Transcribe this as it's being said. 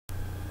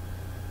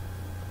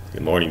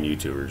Good morning,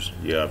 YouTubers.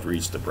 You have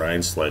reached the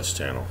Brian Sledge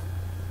channel.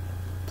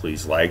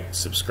 Please like,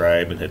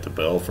 subscribe, and hit the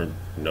bell for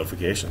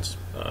notifications.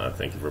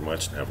 Thank you very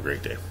much, and have a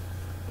great day.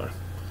 Bye.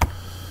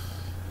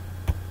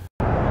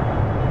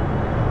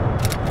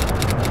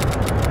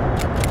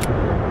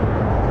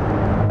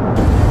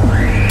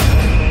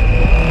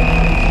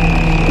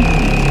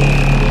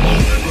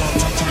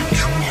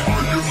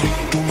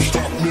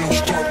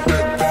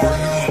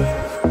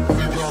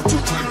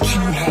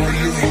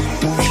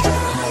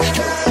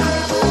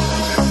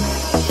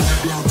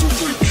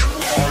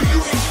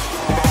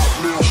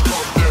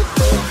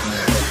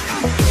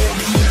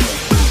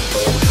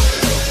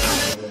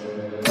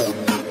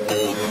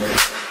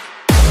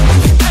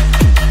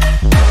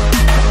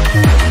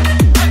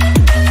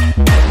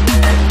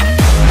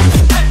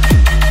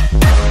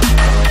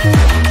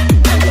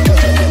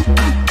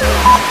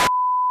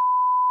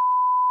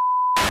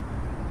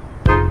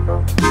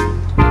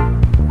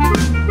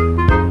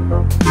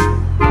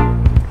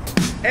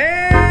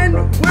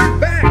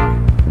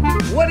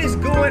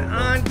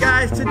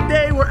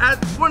 Today we're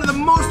at one of the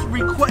most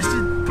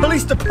requested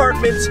police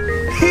departments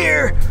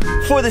here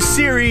for the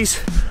series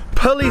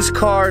Police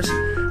Cars,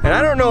 and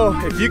I don't know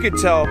if you could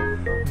tell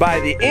by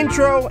the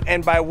intro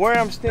and by where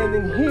I'm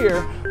standing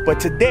here, but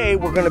today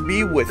we're gonna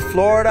be with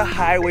Florida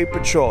Highway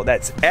Patrol.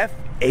 That's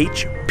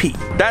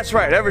FHP. That's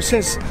right, ever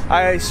since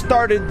I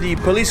started the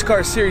Police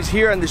Car series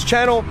here on this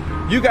channel,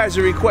 you guys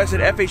have requested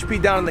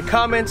FHP down in the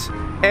comments,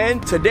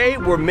 and today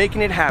we're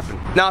making it happen.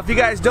 Now, if you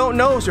guys don't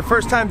know, it's your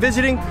first time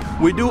visiting,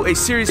 we do a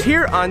series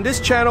here on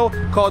this channel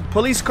called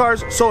Police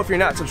Cars. So if you're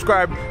not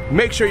subscribed,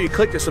 make sure you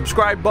click the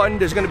subscribe button.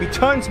 There's gonna be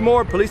tons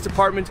more police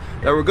departments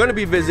that we're gonna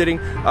be visiting.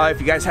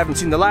 If you guys haven't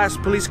seen the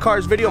last Police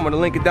Cars video, I'm gonna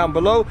link it down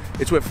below.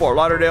 It's with Fort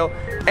Lauderdale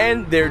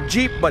and their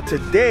Jeep, but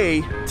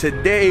today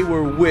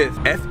we're with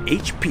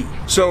FHP.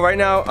 So right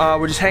now,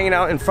 we're just hanging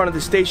out in front of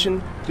the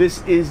station.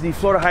 This is the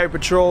Florida Highway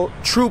Patrol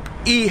Troop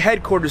E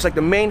headquarters, like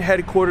the main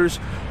headquarters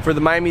for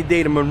the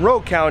Miami-Dade and Monroe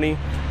County.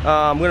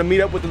 I'm gonna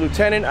meet up with the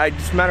lieutenant.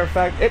 Just matter of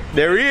fact,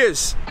 there he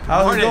is.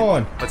 How's it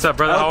going? What's up,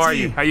 brother? How are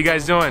you? How you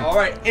guys doing? All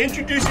right,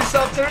 introduce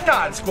yourself to the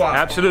Nod Squad.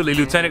 Absolutely,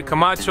 Lieutenant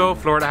Camacho,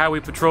 Florida Highway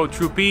Patrol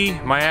Troop E,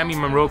 Miami,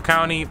 Monroe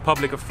County,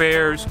 Public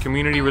Affairs,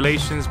 Community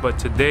Relations. But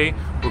today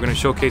we're gonna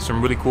showcase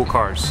some really cool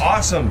cars.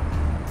 Awesome.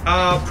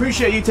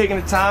 Appreciate you taking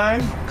the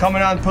time,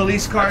 coming on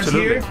Police Cars.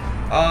 Absolutely.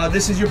 Here.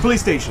 This is your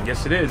police station.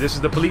 Yes, it is. This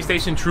is the police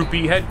station, Troop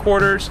E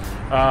headquarters.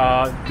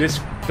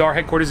 Our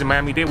headquarters in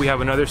Miami-Dade. We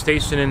have another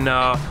station in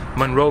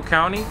Monroe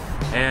County,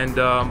 and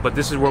but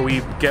this is where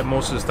we get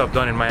most of the stuff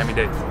done in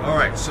Miami-Dade. All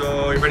right,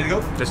 so you ready to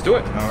go? Let's do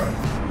it. All right.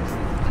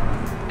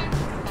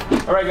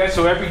 All right, guys.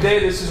 So every day,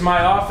 this is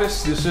my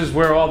office. This is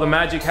where all the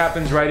magic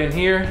happens, right in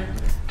here.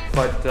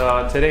 But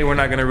today we're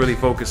not gonna really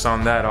focus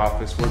on that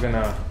office. We're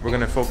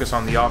gonna focus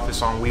on the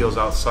office on wheels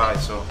outside.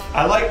 So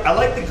I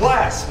like the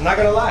glass. I'm not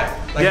gonna lie.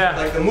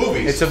 Like the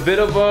movies. It's a bit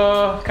of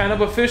a kind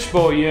of a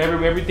fishbowl. Yeah,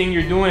 everything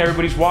you're doing,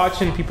 everybody's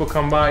watching. People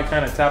come by,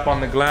 kind of tap on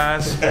the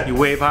glass. You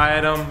wave hi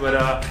at them,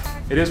 but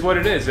it is what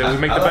it is. We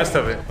make the best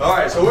of it. All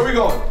right, so where are we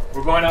going?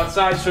 We're going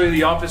outside. Show you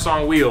the office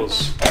on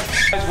wheels.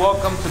 Guys,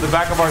 welcome to the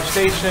back of our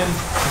station.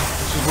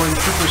 This is where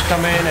the troopers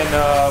come in,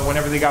 and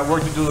whenever they got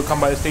work to do, they'll come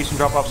by the station,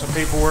 drop off some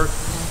paperwork.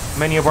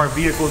 Many of our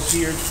vehicles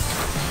here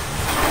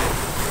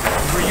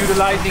we're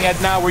utilizing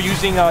at now. We're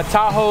using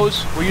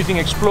Tahoes, we're using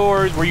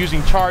Explorers, we're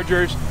using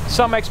Chargers,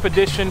 some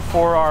Expedition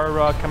for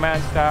our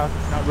command staff,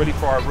 not really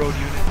for our road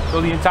unit. So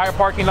the entire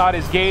parking lot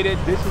is gated.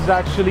 This is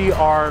actually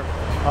our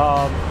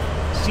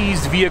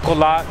seized vehicle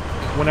lot.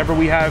 Whenever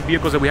we have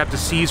vehicles that we have to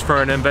seize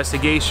for an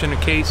investigation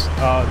case,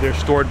 they're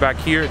stored back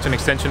here. It's an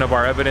extension of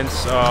our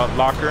evidence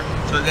locker.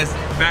 So that's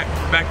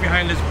back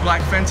behind this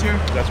black fence here?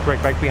 That's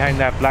correct. Back behind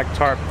that black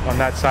tarp on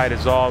that side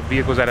is all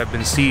vehicles that have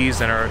been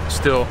seized and are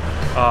still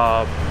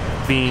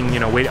being,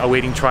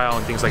 awaiting trial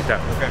and things like that.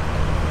 Okay.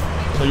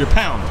 So your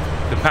pound?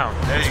 The pound.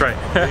 That's right.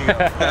 There you go.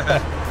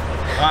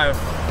 All right.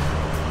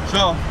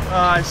 So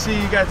I see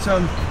you got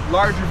some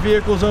larger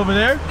vehicles over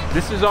there.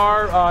 This is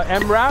our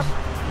MRAP,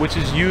 which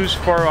is used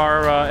for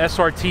our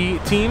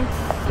SRT team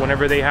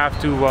whenever they have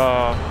to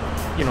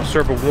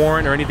serve a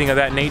warrant or anything of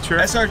that nature.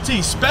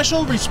 SRT,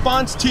 Special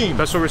Response Team.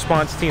 Special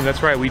Response Team,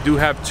 that's right. We do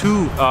have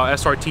two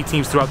SRT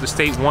teams throughout the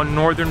state, one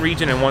northern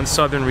region and one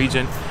southern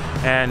region,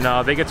 and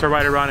they get to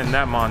ride around in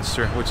that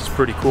monster, which is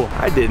pretty cool.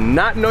 I did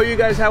not know you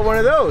guys had one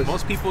of those.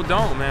 Most people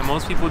don't, man.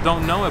 Most people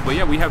don't know it, but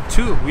yeah, we have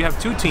two. We have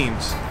two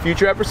teams.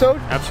 Future episode?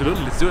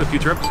 Absolutely, let's do it, a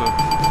future episode.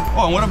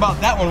 Oh, and what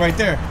about that one right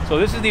there? So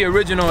this is the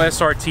original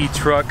SRT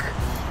truck.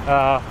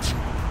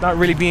 Not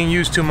really being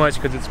used too much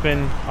because it's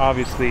been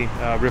obviously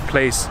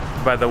replaced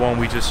by the one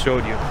we just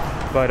showed you.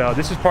 But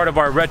this is part of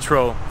our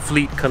retro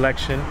fleet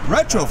collection.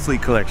 Retro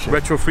fleet collection?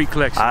 Retro fleet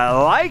collection. I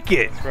like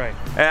it. That's right.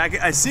 And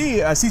I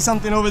see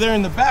something over there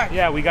in the back.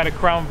 Yeah, we got a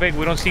Crown Vic.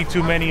 We don't see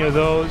too many of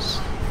those.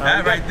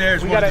 That right there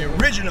is one of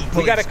the original police.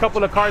 We got a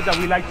couple of cars that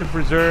we like to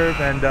preserve,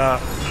 and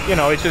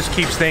it just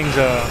keeps things.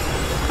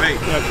 Wait,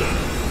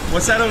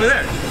 what's that over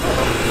there?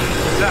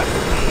 What's that?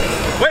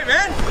 Wait,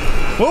 man,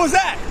 what was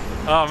that?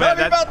 Oh, man, Tell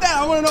me about that.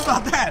 I want to know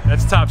about that.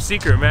 That's top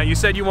secret, man. You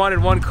said you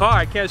wanted one car.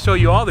 I can't show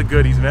you all the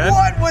goodies, man.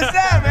 What was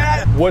that,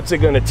 man? What's it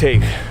gonna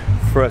take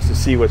for us to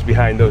see what's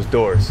behind those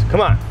doors?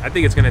 Come on. I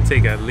think it's gonna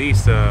take at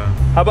least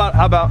How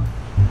about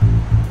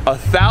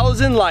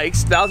 1,000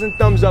 likes, 1,000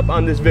 thumbs up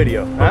on this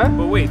video, huh?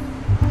 But wait,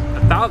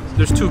 1,000,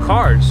 there's 2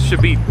 cars.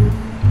 Should be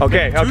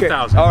okay.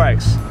 2,000. All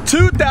right,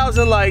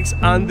 2,000 likes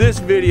on this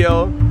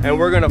video, and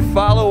we're gonna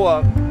follow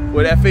up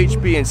with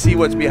FHB and see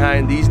what's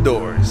behind these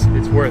doors.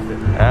 It's worth it.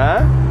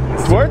 Huh?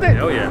 It's worth it?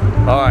 Oh yeah.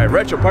 All right,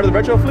 retro, part of the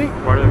retro fleet?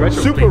 Part of the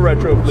retro Super fleet.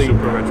 retro fleet.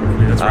 Super retro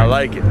fleet, that's right. I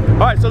like it. All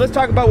right, so let's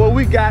talk about what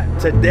we got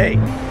today.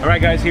 All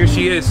right, guys, here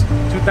she is.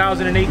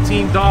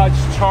 2018 Dodge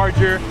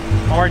Charger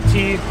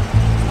RT.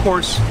 Of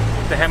course,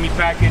 the HEMI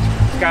package.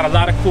 It's got a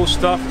lot of cool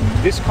stuff.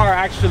 This car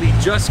actually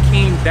just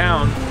came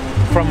down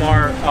from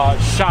our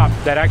shop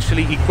that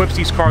actually equips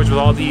these cars with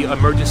all the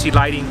emergency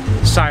lighting,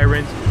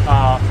 sirens,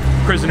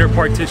 prisoner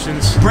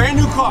partitions. Brand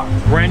new car.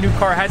 Brand new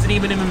car, hasn't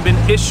even been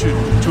issued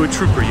to a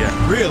trooper yet.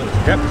 Really?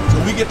 Yep.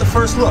 So we get the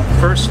first look.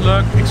 First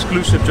look,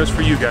 exclusive just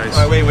for you guys.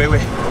 All right,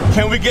 wait.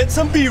 Can we get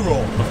some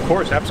B-roll? Of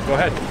course, absolutely.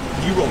 Go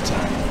ahead. B-roll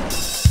time.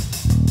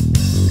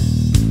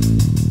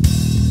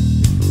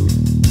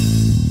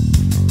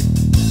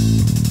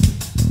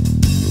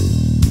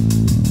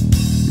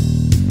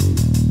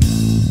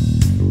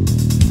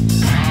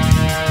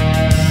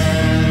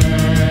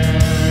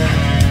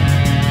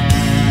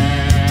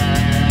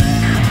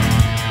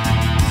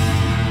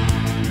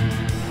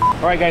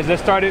 All right, guys,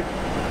 let's start it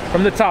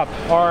from the top.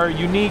 Our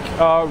unique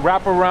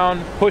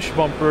wraparound push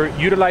bumper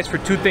utilized for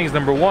 2 things.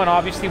 Number 1,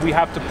 obviously, we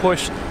have to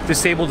push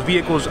disabled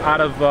vehicles out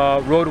of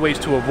roadways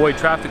to avoid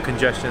traffic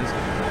congestions.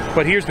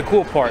 But here's the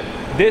cool part.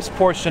 This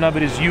portion of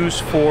it is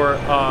used for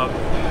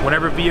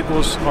whenever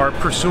vehicles are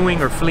pursuing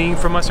or fleeing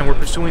from us and we're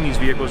pursuing these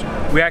vehicles,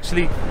 we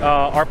actually,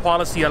 our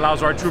policy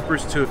allows our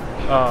troopers to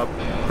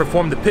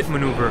perform the pit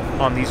maneuver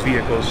on these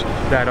vehicles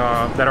that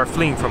are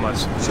fleeing from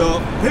us. So,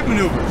 pit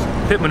maneuvers.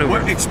 Pit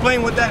maneuver.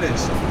 Explain what that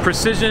is.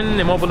 Precision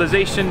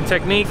immobilization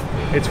technique.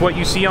 It's what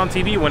you see on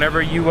TV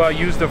whenever you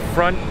use the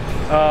front,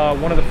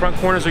 one of the front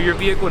corners of your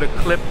vehicle to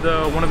clip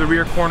one of the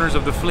rear corners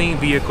of the fleeing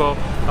vehicle.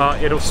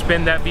 It'll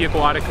spin that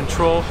vehicle out of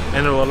control,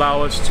 and it'll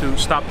allow us to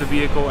stop the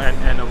vehicle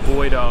and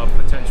avoid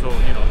potential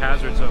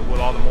hazards with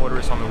all the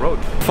motorists on the road.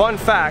 Fun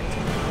fact,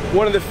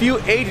 one of the few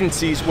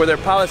agencies where their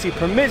policy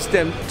permits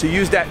them to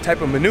use that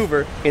type of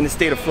maneuver in the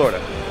state of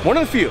Florida. One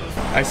of the few.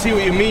 I see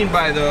what you mean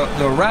by the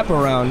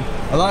wraparound.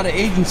 A lot of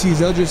agencies,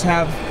 they'll just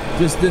have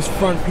just this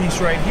front piece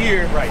right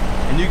here. Right.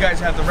 And you guys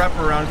have the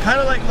wraparound, kind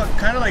of like, look,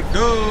 kind of like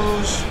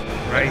those.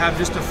 Right. Have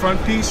just the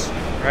front piece.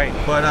 Right.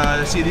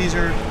 But see, these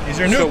are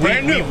new, so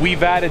brand new.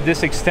 We've added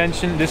this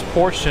extension, this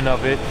portion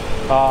of it,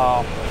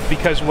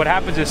 because what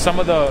happens is some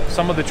of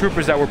the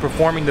troopers that were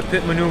performing the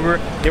pit maneuver,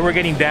 they were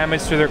getting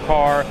damage to their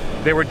car,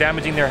 they were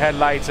damaging their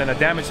headlights, and a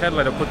damaged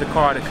headlight will put the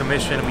car out of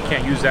commission, and we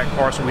can't use that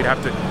car, so we'd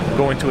have to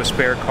go into a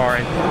spare car.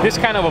 And this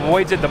kind of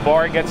avoids it. The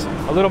bar gets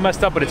a little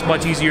messed up, but it's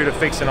much easier to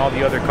fix than all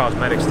the other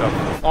cosmetic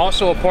stuff.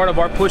 Also, a part of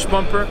our push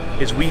bumper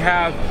is we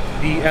have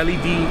the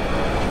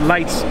LED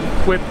lights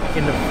equipped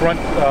in the front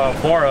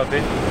bar of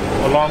it,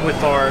 along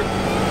with our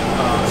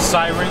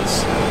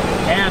sirens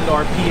and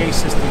our PA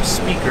system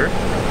speaker.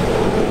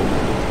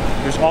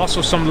 There's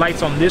also some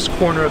lights on this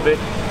corner of it,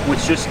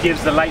 which just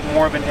gives the light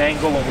more of an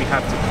angle when we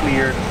have to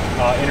clear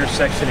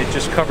intersection. It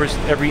just covers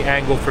every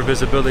angle for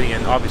visibility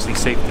and obviously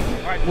safety.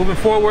 All right, moving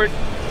forward.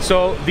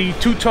 So the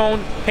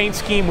 2-tone paint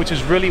scheme, which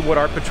is really what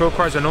our patrol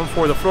cars are known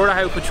for. The Florida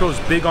Highway Patrol is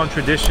big on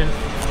tradition,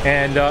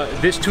 and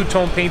this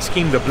 2-tone paint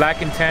scheme, the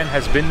black and tan,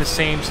 has been the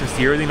same since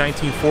the early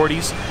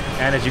 1940s.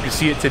 And as you can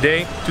see it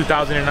today,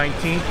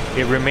 2019,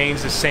 it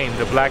remains the same.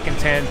 The black and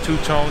tan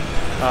 2-tone,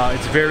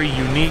 it's very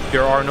unique.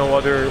 There are no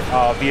other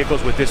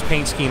vehicles with this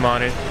paint scheme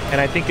on it,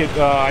 and I think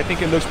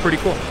it looks pretty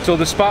cool. So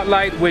the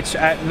spotlight, which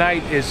at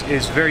night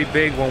is very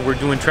big when we're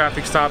doing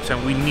traffic stops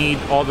and we need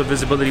all the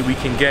visibility we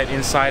can get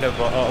inside of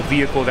a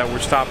vehicle that we're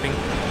stopping.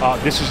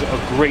 This is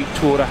a great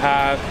tool to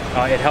have.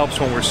 It helps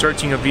when we're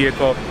searching a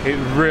vehicle. It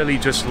really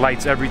just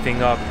lights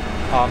everything up.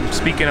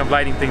 Speaking of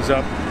lighting things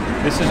up,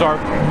 this is our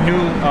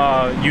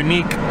new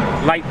unique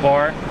light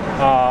bar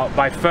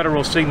by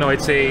Federal Signal.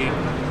 It's a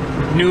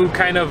new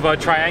kind of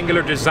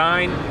triangular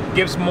design.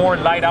 Gives more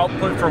light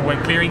output for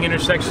when clearing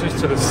intersections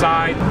to the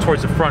side,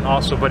 towards the front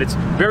also, but it's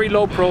very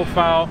low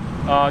profile.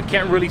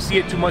 Can't really see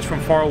it too much from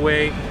far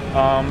away.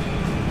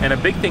 And a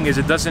big thing is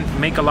it doesn't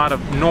make a lot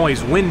of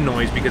noise, wind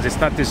noise, because it's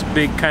not this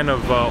big kind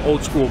of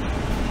old school,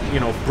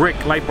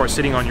 brick light bar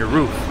sitting on your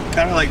roof.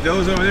 Kind of like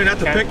those over there. Not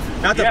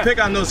to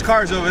pick on those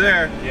cars over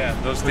there. Yeah,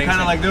 those things. Kind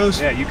of like those.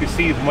 Yeah, you can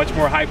see much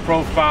more high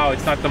profile.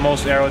 It's not the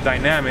most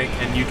aerodynamic,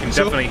 and you can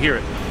definitely hear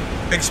it.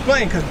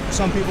 Explain, because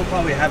some people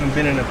probably haven't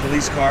been in a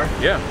police car.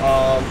 Yeah.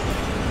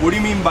 What do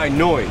you mean by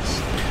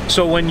noise?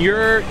 So when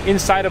you're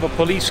inside of a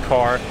police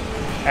car,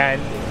 and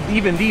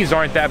even these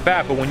aren't that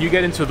bad, but when you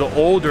get into the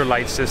older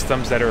light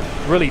systems that are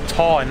really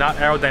tall and not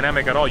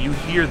aerodynamic at all, you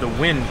hear the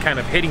wind kind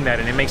of hitting that,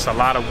 and it makes a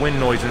lot of wind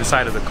noise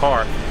inside of the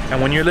car.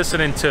 And when you're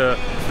listening to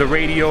the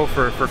radio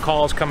for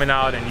calls coming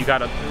out, and you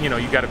gotta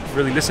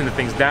really listen to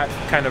things, that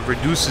kind of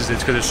reduces it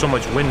because there's so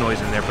much wind noise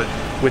in there. But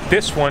with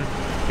this one,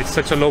 it's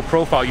such a low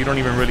profile, you don't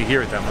even really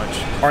hear it that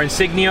much. Our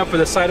insignia for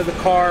the side of the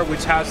car,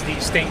 which has the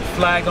state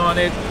flag on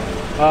it.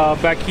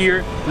 Back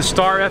here, the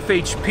Star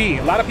FHP.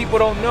 A lot of people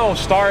don't know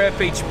Star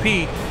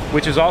FHP,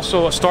 which is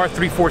also a Star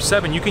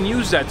 347. You can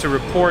use that to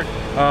report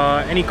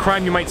any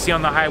crime you might see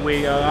on the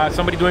highway,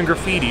 somebody doing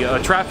graffiti,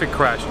 a traffic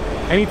crash,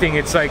 anything.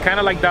 It's like kind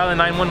of like dialing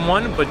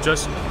 911, but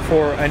just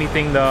for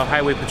anything the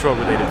highway patrol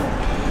related.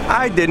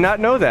 I did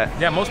not know that.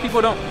 Yeah, most people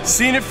don't.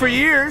 Seen it for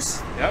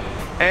years. Yep.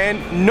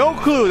 And no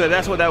clue that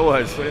that's what that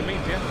was. That's what it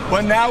means, yeah.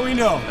 But now we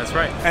know. That's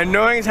right. And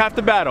knowing is half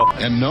the battle.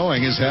 And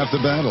knowing is half the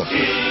battle.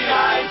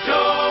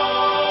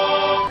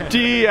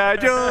 G.I.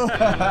 Joe.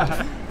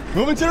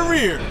 Moving to the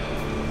rear.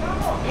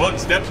 One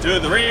step to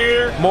the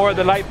rear. More of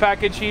the light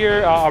package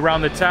here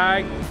around the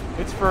tag.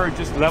 It's for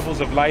just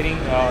levels of lighting.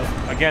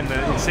 Again,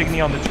 the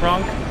insignia on the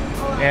trunk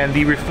and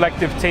the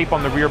reflective tape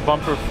on the rear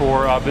bumper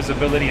for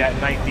visibility at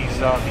night. These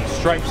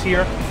stripes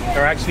here,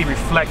 they actually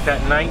reflect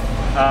at night.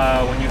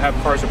 When you have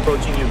cars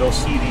approaching you, they'll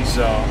see these 6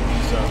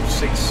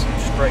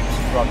 stripes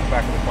throughout the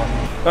back of the car.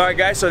 All right,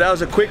 guys, so that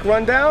was a quick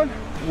rundown.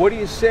 What do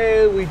you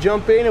say we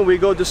jump in and we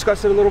go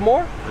discuss it a little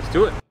more? Let's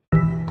do it.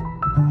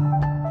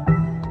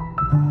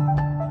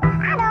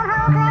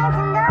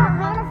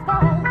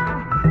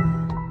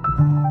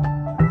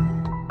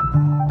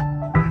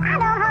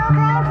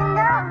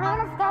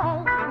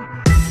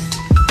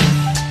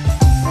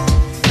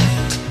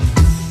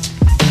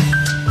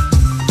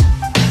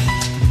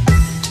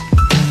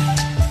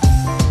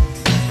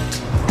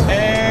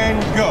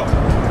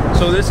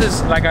 So this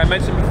is, like I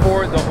mentioned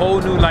before, the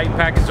whole new light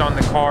package on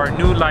the car,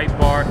 new light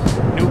bar,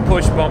 new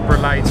push bumper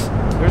lights.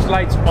 There's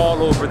lights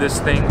all over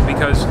this thing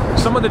because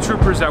some of the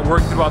troopers that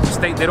work throughout the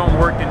state, they don't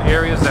work in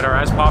areas that are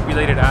as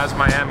populated as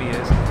Miami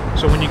is.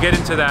 So when you get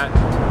into that,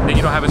 then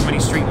you don't have as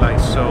many street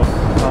lights. So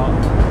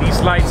these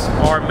lights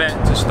are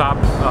meant to stop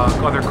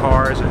other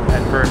cars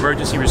and for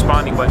emergency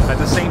responding, but at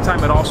the same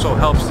time, it also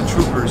helps the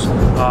troopers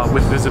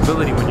with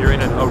visibility when you're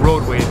in a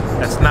roadway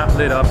that's not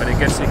lit up and it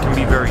can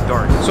be very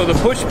dark. So the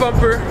push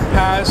bumper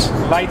has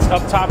lights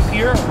up top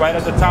here, right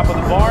at the top of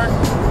the bar.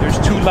 There's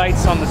 2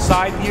 lights on the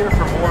side here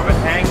for more of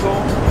an angle.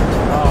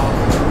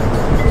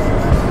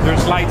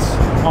 There's lights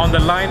on the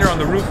liner, on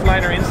the roof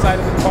liner inside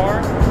of the car.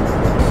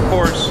 Of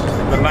course,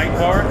 the light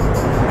bar.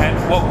 And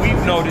what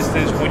we've noticed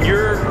is when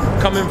you're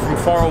coming from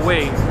far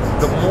away,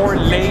 the more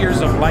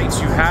layers of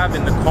lights you have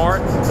in the car,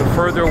 the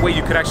further away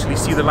you could actually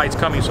see the lights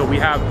coming. So we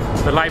have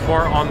the light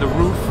bar on the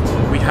roof,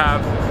 we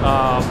have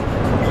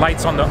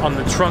lights on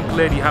the trunk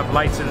lid, you have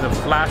lights in the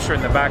flasher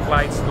and the back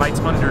lights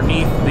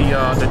underneath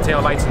the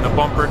tail lights and the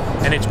bumper,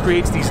 and it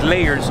creates these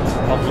layers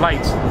of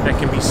lights that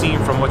can be seen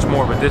from much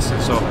more of a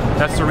distance. So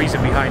that's the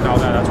reason behind all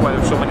that. That's why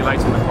there's so many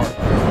lights in the car.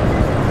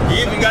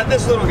 You even got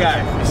this little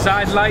guy. The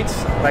side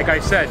lights, like I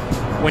said,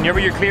 whenever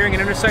you're clearing an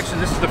intersection,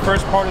 this is the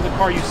first part of the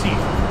car you see.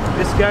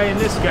 This guy and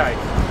this guy.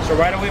 So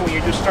right away when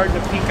you're just starting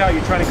to peek out,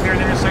 you're trying to clear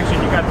an intersection,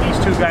 you got these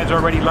 2 guys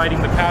already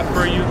lighting the path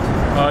for you.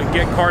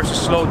 Get cars to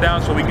slow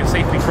down so we can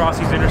safely cross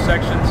these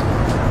intersections.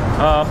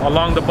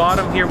 Along the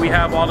bottom here we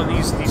have all of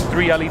these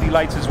 3 LED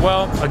lights as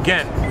well,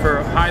 again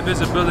for high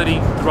visibility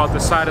throughout the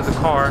side of the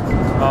car.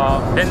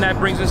 Then that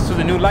brings us to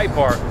the new light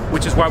bar,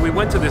 which is why we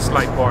went to this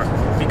light bar,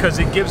 because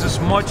it gives us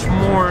much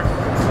more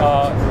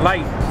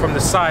light from the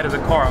side of the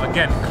car,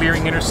 again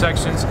clearing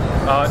intersections.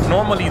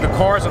 Normally the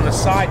cars on the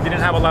side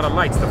didn't have a lot of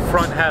lights. The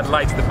front had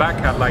lights, the back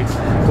had lights,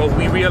 but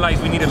we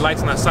realized we needed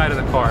lights on the side of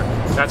the car.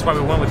 That's why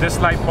we went with this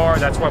light bar.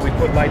 That's why we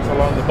put lights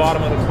along the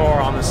bottom of the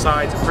car, on the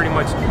sides, pretty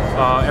much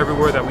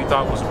everywhere that we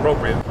thought was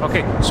appropriate.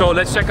 Okay, so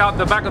let's check out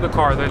the back of the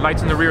car, the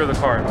lights in the rear of the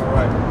car. All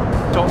right.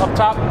 So up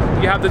top,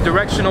 you have the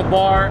directional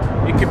bar.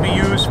 It can be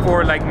used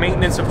for like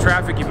maintenance of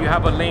traffic. If you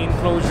have a lane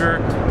closure,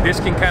 this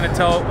can kind of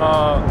tell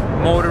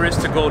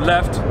motorists to go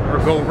left or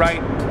go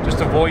right,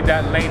 just avoid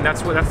that lane.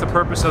 That's the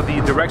purpose of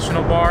the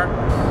directional bar.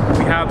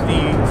 We have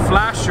the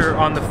flasher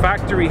on the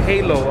factory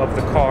halo of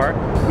the car.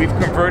 We've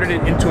converted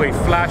it into a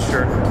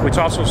flasher, which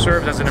also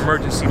serves as an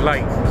emergency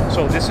light.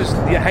 So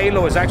the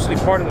halo is actually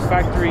part of the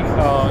factory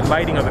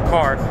lighting of the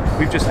car.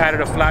 We've just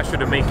added a flasher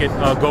to make it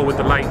go with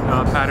the light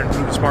pattern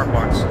through the smart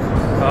box.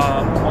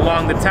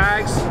 Along the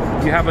tags,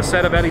 you have a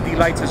set of LED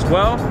lights as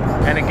well.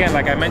 And again,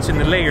 like I mentioned,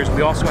 the layers,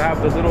 we also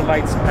have the little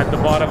lights at the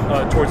bottom,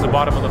 towards the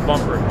bottom of the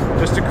bumper,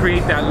 just to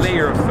create that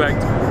layer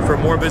effect for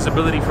more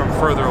visibility from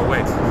further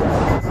away.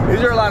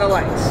 These are a lot of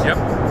lights. Yep.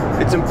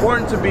 It's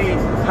important to be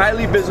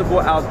highly visible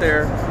out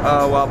there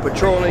while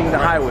patrolling the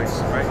highways.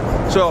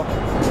 Right. So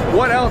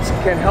what else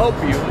can help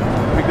you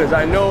because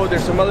I know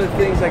there's some other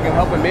things that can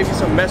help, and maybe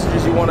some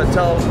messages you want to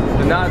tell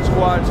the NOD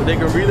squad so they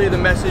can relay the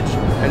message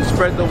and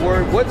spread the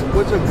word. What's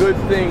a good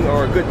thing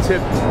or a good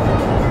tip,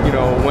 you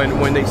know,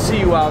 when they see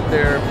you out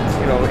there,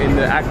 you know, in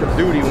the active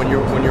duty, when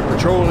you're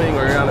patrolling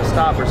or you're on a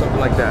stop or something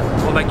like that?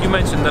 Well, like you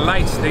mentioned, the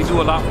lights, they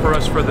do a lot for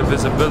us for the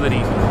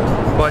visibility,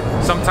 but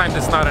sometimes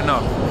it's not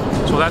enough.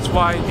 So that's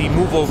why the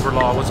move over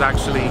law was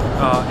actually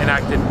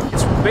enacted.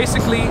 It's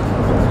basically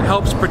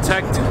helps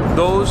protect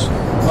those,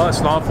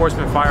 us, law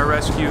enforcement, fire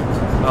rescue,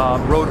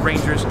 road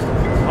rangers,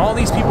 all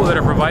these people that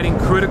are providing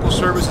critical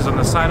services on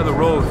the side of the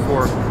road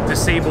for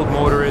disabled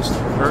motorists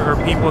or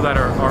people that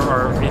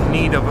are in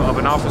need of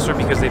an officer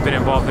because they've been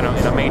involved in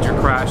a major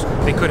crash.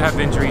 They could have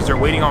injuries, they're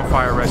waiting on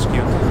fire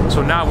rescue.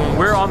 So now when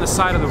we're on the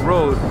side of the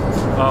road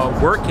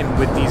working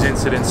with these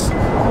incidents,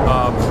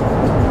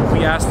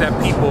 we ask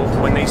that people,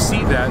 when they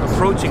see that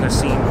approaching a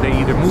scene, they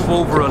either move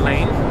over a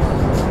lane.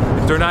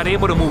 If they're not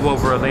able to move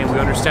over a lane, we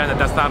understand that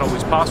that's not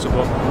always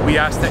possible. We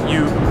ask that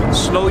you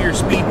slow your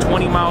speed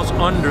 20 miles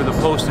under the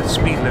posted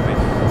speed limit.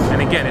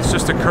 And again, it's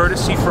just a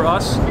courtesy for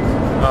us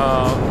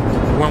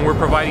when we're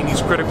providing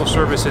these critical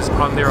services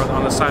on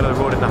the side of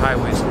the road and the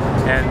highways.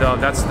 And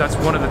that's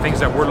one of the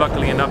things that we're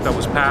luckily enough that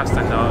was passed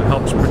and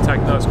helps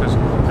protect us, because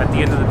at the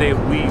end of the day,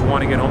 we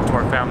want to get home to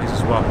our families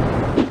as well.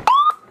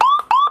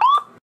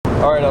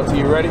 All right, LT,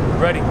 you ready?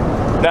 Ready.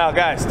 Now,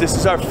 guys, this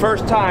is our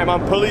first time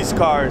on police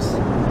cars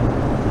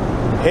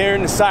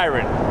hearing the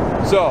siren.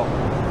 So,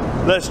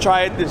 let's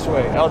try it this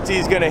way. LT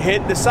is gonna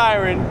hit the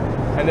siren,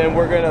 and then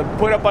we're gonna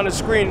put up on the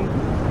screen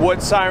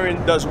what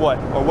siren does what,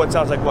 or what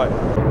sounds like what.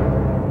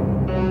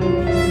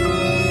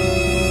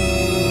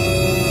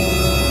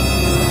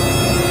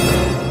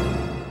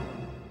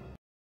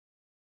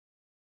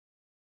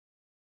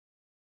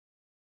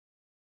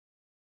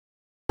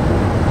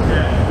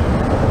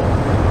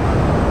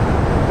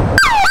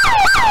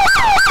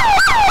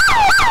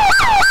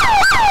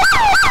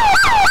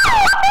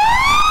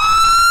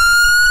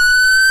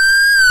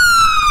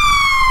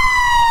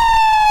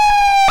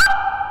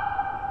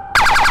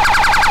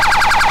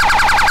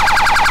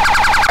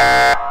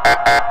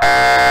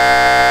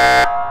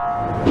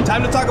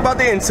 Time to talk about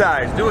the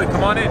inside. Let's do it,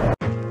 come on in.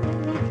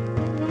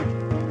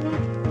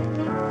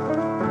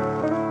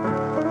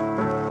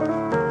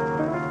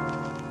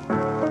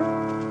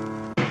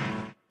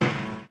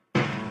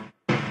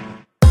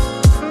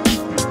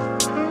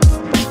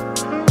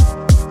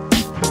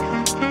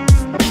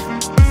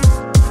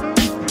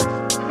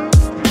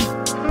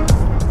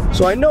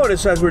 So I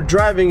noticed as we're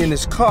driving in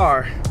this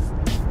car,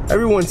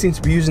 everyone seems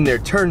to be using their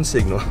turn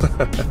signal.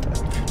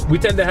 We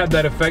tend to have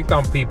that effect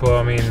on people.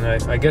 I mean,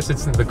 I guess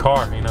it's in the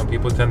car, you know,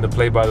 people tend to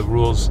play by the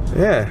rules.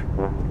 Yeah.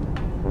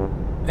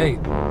 Hey,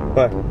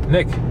 What?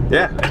 Nick.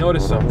 Yeah. I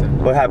noticed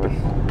something. What happened?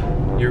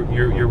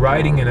 You're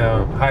riding in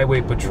a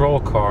highway patrol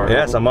car.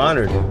 Yes, I'm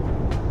honored.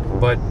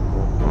 But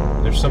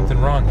there's something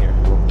wrong here.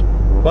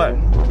 What?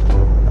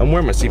 I'm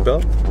wearing my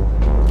seatbelt.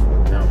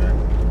 No,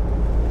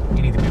 man.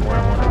 You need to be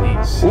wearing one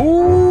of these.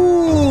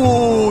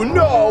 Ooh,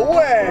 no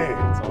way!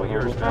 It's all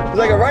yours, man. It's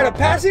like a rite of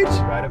passage?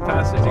 Rite of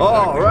passage. Exactly.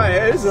 Oh,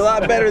 right. This is a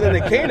lot better than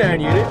the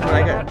canine unit. When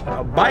I got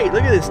a bite.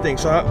 Look at this thing.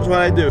 So that's what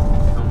I do.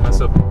 Don't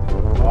mess up.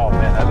 Oh,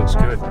 man, that looks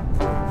good.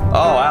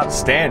 Oh,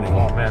 outstanding.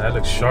 Oh, man, that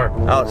looks sharp.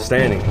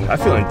 Outstanding. I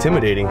feel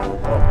intimidating. Oh,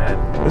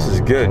 man. This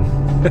is good.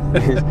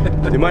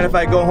 Do you mind if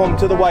I go home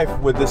to the wife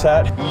with this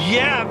hat?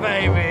 Yeah,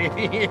 baby.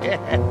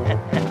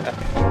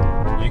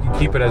 You can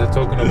keep it as a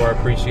token of our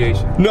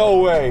appreciation. No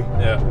way.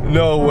 Yeah.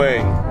 No way.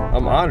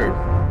 I'm honored.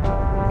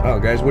 Oh,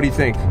 guys, what do you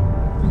think?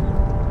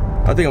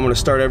 I think I'm gonna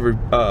start every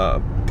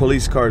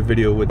police car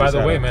video with this. By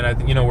the way, man, I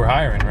think you know we're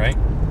hiring, right?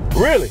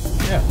 Really?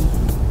 Yeah.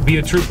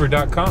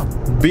 Beatrooper.com.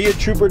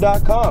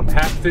 Beatrooper.com.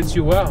 Hat fits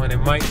you well, and it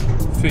might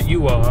fit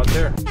you well out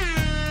there.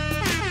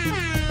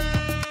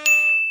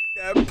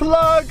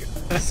 Plug.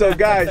 So,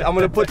 guys, I'm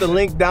gonna put the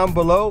link down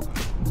below.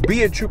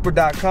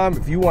 Beatrooper.com.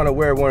 If you want to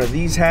wear one of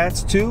these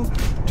hats too,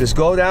 just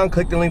go down,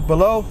 click the link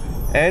below,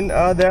 and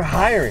they're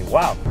hiring.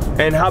 Wow.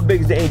 And how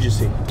big is the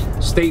agency?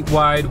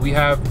 Statewide, we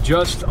have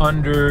just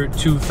under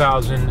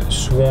 2,000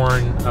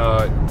 sworn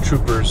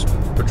troopers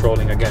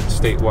patrolling, again,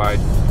 statewide.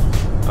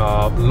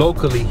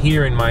 Locally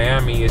here in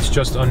Miami, it's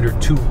just under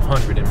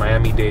 200 in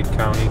Miami-Dade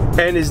County.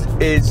 And is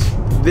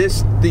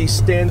this the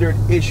standard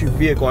issue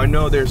vehicle? I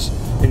know there's,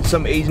 in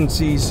some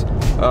agencies,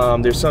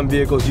 there's some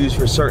vehicles used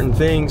for certain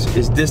things.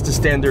 Is this the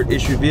standard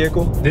issue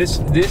vehicle? This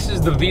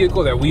is the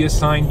vehicle that we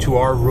assign to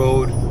our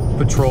road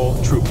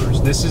patrol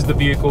troopers. This is the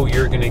vehicle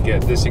you're gonna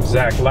get. This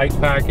exact light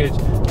package,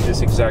 this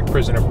exact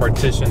prisoner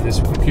partition, this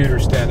computer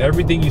stand,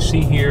 everything you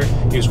see here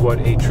is what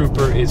a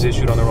trooper is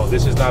issued on the road.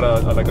 This is not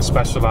like a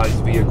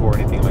specialized vehicle or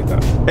anything like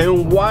that.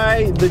 And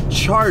why the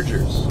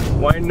Chargers?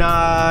 Why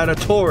not a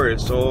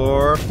Taurus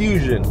or a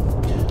Fusion?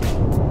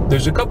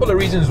 There's a couple of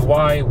reasons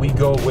why we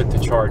go with the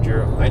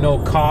Charger. I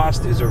know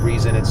cost is a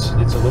reason. It's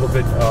a little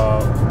bit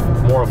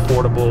more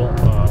affordable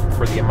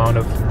for the amount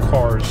of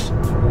cars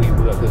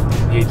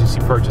the agency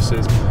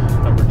purchases.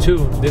 Number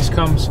two, this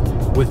comes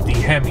with the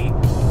HEMI,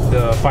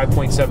 the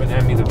 5.7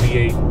 HEMI, the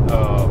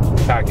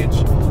V8 package.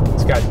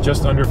 It's got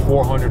just under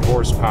 400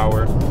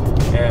 horsepower,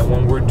 and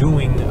when we're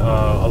doing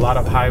a lot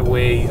of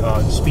highway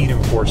speed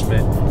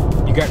enforcement,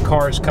 you got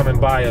cars coming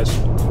by us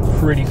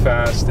pretty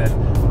fast, and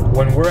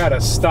when we're at a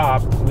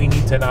stop, we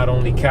need to not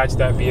only catch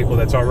that vehicle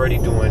that's already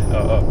doing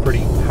a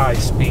pretty high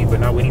speed, but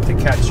now we need to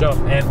catch up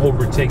and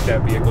overtake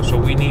that vehicle. So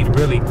we need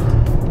really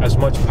as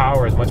much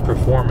power, as much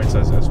performance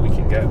as we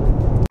can get.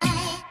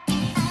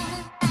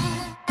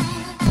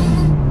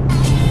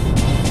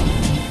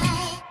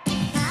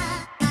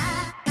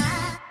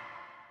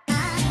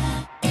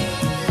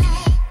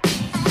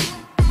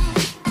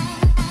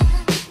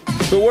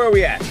 So where are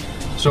we at?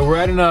 So we're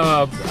at an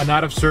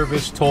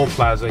out-of-service toll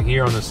plaza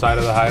here on the side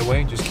of the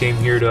highway. Just came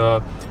here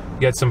to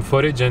get some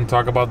footage and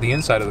talk about the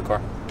inside of the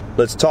car.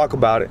 Let's talk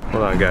about it.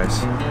 Hold on,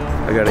 guys.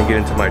 I gotta get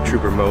into my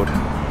trooper mode.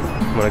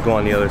 I'm gonna go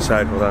on the other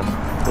side. Hold on.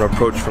 I'm gonna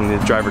approach from the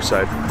driver's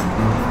side.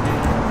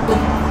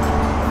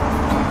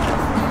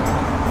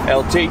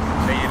 LT.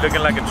 Hey, you're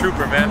looking like a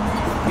trooper, man.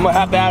 I'm gonna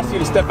have to ask you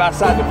to step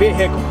outside the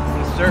vehicle.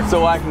 Yes, sir.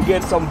 So I can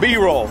get some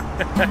B-roll.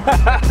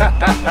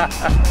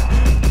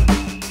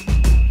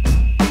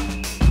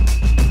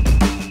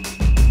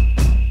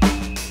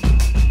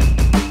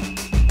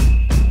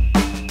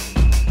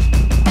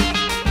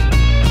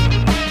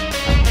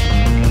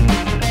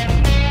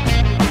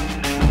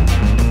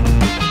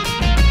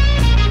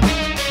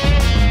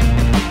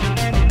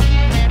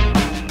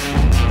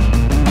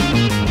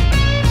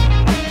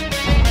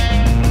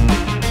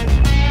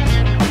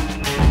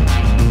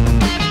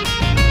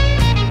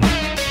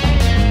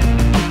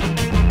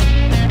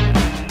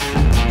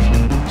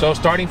 So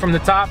starting from the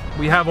top,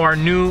 we have our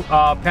new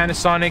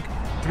Panasonic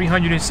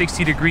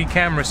 360-degree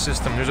camera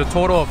system. There's a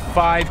total of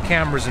 5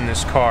 cameras in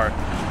this car.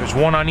 There's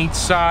one on each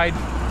side,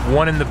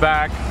 one in the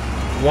back,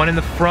 one in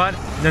the front,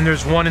 and then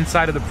there's one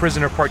inside of the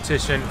prisoner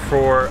partition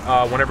for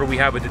whenever we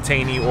have a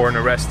detainee or an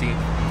arrestee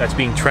that's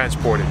being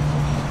transported.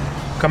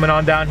 Coming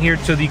on down here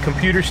to the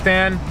computer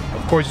stand,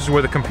 of course this is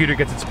where the computer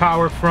gets its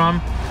power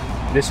from.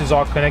 This is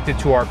all connected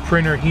to our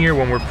printer here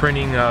when we're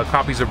printing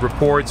copies of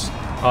reports,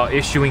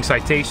 issuing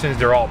citations.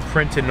 They're all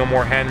printed, no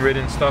more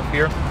handwritten stuff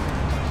here.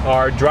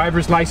 Our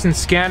driver's license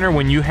scanner,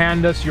 when you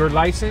hand us your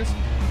license,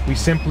 we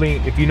simply,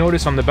 if you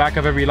notice on the back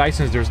of every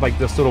license, there's like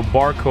this little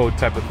barcode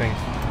type of thing.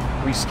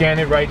 We scan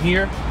it right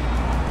here.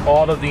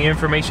 All of the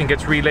information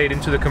gets relayed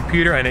into the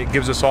computer and it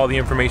gives us all the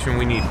information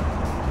we need.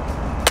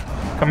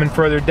 Coming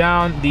further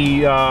down,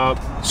 the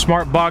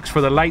smart box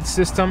for the light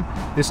system.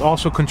 This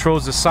also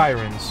controls the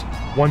sirens.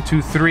 1,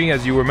 2, 3,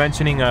 as you were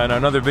mentioning in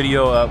another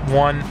video,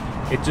 1.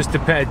 It just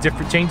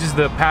changes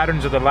the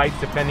patterns of the lights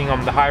depending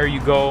on the higher you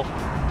go,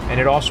 and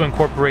it also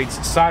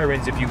incorporates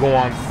sirens if you go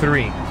on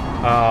 3.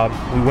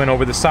 We went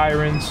over the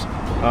sirens,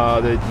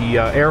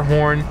 the air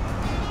horn,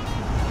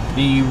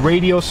 the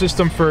radio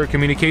system for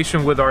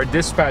communication with our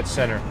dispatch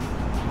center,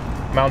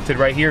 mounted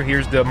right here.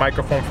 Here's the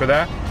microphone for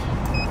that.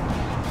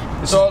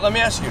 So let me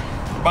ask you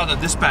about the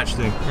dispatch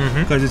thing,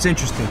 because it's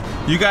interesting.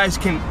 You guys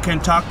can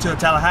talk to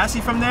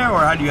Tallahassee from there, or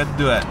how do you have to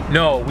do that?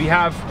 No, we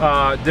have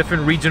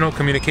different regional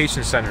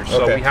communication centers.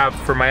 So Okay. we have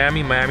for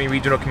Miami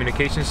Regional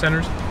Communication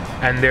Centers,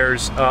 and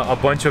there's a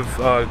bunch of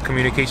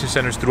communication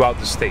centers throughout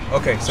the state.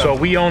 Okay, So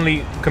we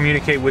only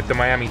communicate with the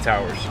Miami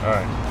towers. All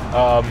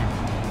right.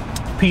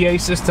 PA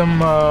system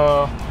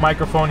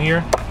microphone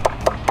here.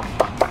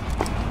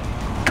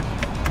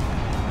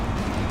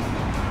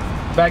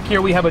 Back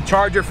here we have a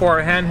charger for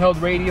our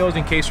handheld radios.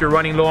 In case you're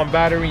running low on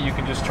battery, you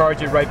can just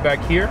charge it right back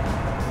here.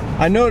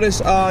 I noticed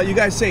you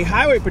guys say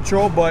highway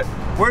patrol, but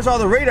where's all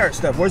the radar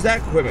stuff? Where's that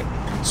equipment?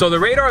 So the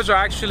radars are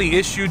actually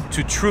issued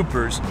to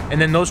troopers, and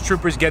then those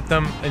troopers get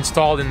them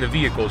installed in the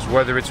vehicles.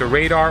 Whether it's a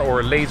radar or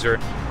a laser,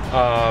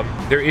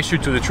 they're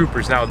issued to the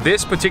troopers. Now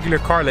this particular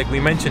car, like we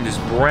mentioned, is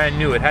brand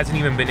new. It hasn't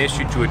even been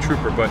issued to a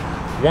trooper, but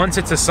once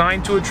it's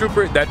assigned to a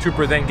trooper, that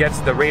trooper then gets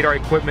the radar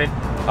equipment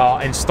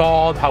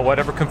installed,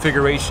 whatever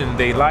configuration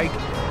they like,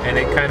 and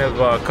it kind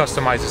of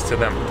customizes to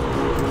them.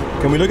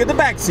 Can we look at the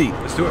back seat?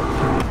 Let's do it.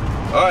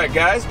 All right,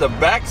 guys, the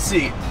back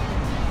seat.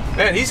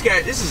 Man, these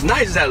guys, this is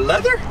nice. Is that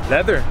leather?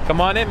 Leather.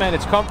 Come on in, man.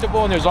 It's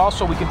comfortable, and there's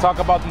also, we can talk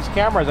about these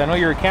cameras. I know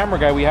you're a camera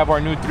guy. We have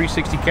our new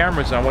 360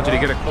 cameras, and I want you to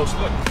get a close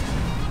look.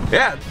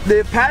 Yeah,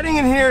 the padding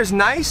in here is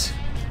nice.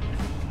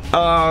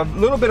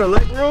 Little bit of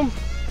leg room.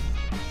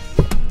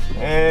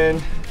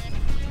 And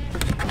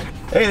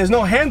hey, there's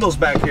no handles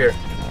back here.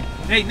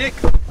 Hey, Nick,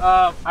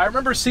 I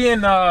remember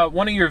seeing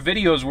one of your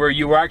videos where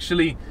you were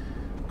actually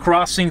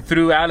crossing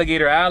through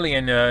Alligator Alley,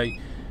 and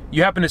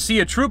you happened to see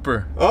a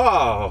trooper.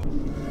 Oh.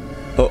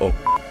 Uh-oh.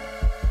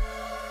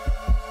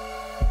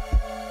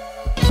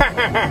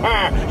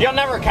 You'll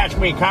never catch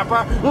me,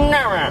 copper.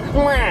 Never.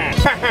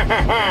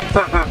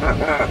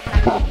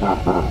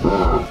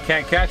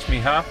 Can't catch me,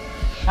 huh?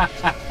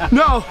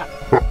 No.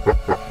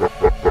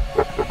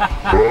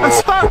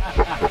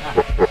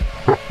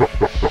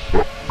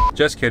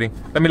 Just kidding.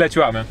 Let me let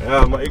you out, man.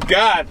 Oh my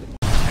God.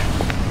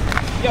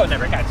 You'll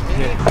never catch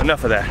me. Yeah,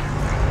 enough of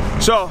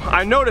that. So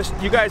I noticed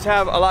you guys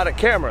have a lot of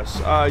cameras.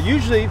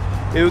 Usually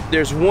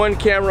there's one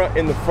camera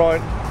in the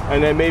front,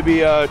 and then maybe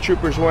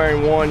troopers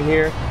wearing one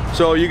here.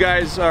 So you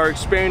guys are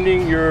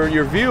expanding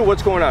your view.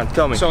 What's going on?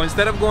 Tell me. So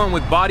instead of going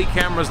with body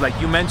cameras like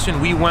you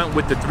mentioned, we went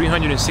with the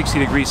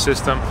 360-degree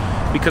system,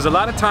 because a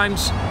lot of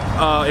times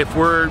if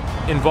we're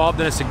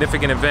involved in a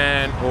significant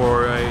event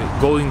or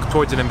going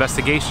towards an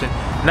investigation,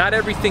 not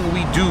everything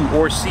we do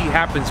or see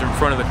happens in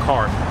front of the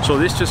car. So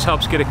this just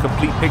helps get a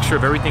complete picture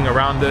of everything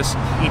around us,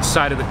 each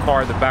side of the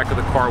car, the back of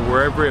the car,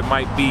 wherever it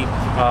might be.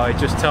 It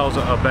just tells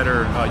a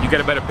better, you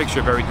get a better picture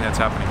of everything that's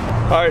happening.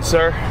 All right,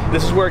 sir.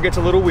 This is where it gets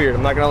a little weird.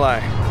 I'm not gonna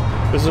lie.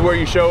 This is where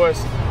you show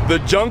us the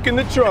junk in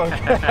the trunk.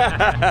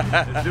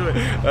 Let's do it.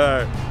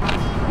 All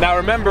right. Now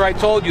remember, I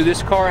told you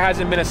this car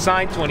hasn't been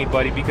assigned to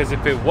anybody, because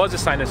if it was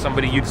assigned to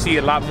somebody, you'd see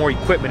a lot more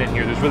equipment in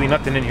here. There's really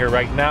nothing in here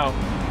right now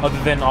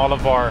other than all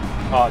of our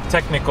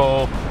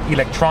technical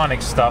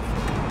electronic stuff.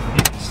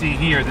 You can see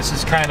here, this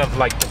is kind of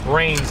like the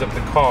brains of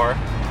the car.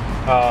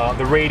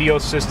 The radio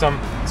system,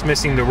 it's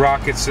missing the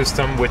rocket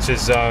system, which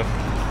is,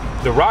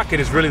 the rocket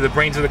is really the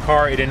brains of the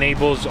car. It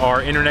enables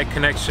our internet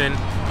connection,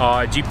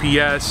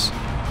 GPS,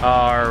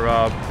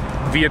 our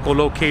vehicle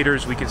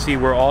locators. We can see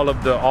where all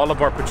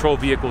of our patrol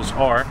vehicles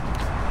are.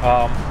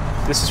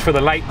 This is for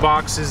the light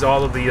boxes,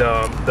 all of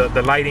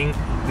the lighting.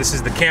 This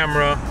is the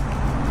camera.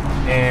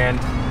 And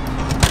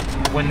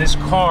when this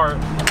car,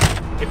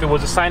 if it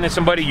was assigned to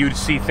somebody, you'd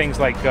see things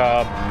like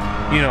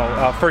you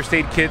know, first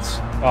aid kits,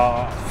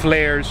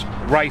 flares,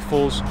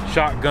 rifles,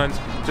 shotguns,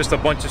 just a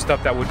bunch of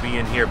stuff that would be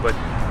in here. But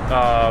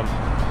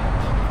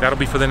that'll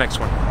be for the next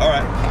one. All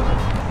right.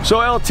 So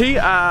LT,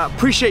 I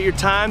appreciate your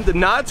time. The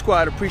Nod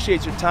Squad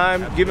appreciates your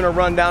time, giving a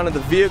rundown of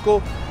the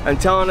vehicle and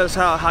telling us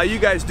how you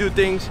guys do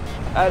things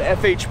at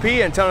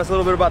FHP and telling us a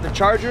little bit about the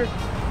Charger.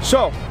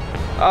 So,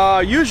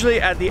 usually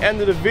at the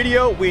end of the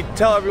video, we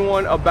tell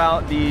everyone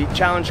about the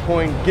challenge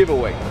coin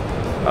giveaway.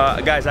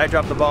 Guys, I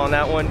dropped the ball on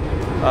that one.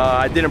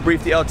 I didn't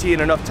brief the LT in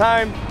enough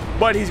time,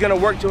 but he's gonna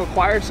work to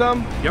acquire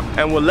some. Yep.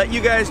 And we'll let you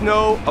guys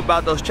know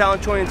about those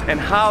challenge coins and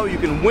how you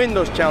can win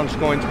those challenge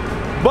coins.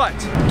 But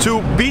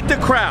to beat the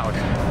crowd,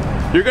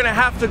 you're gonna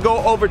have to go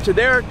over to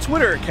their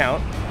Twitter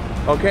account,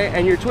 okay?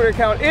 And your Twitter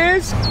account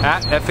is?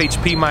 At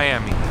FHP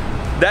Miami.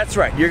 That's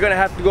right, you're gonna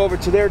have to go over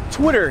to their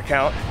Twitter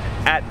account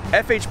at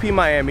FHP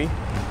Miami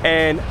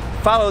and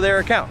follow their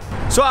account.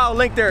 So I'll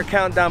link their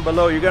account down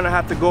below. You're gonna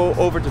have to go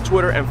over to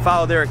Twitter and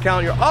follow their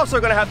account. You're also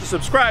gonna have to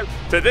subscribe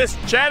to this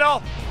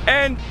channel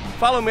and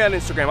follow me on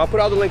Instagram. I'll put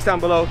all the links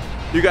down below.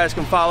 You guys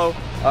can follow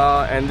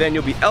and then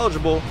you'll be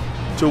eligible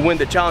to win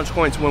the challenge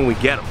coins when we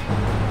get them.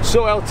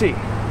 So LT,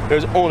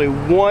 there's only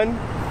one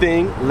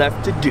thing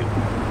left to do.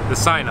 The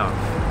sign off.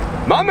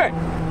 My man,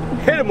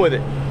 hit him with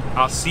it.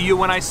 I'll see you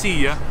when I see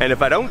you. And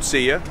if I don't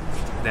see you,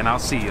 then I'll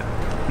see you.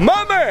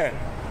 My man!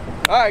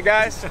 All right,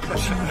 guys. All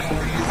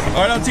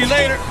right, I'll see you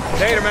later.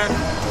 Later, man.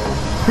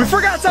 We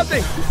forgot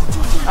something.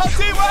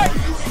 LT, wait!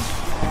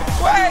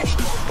 Wait!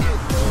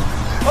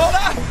 Hold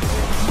on!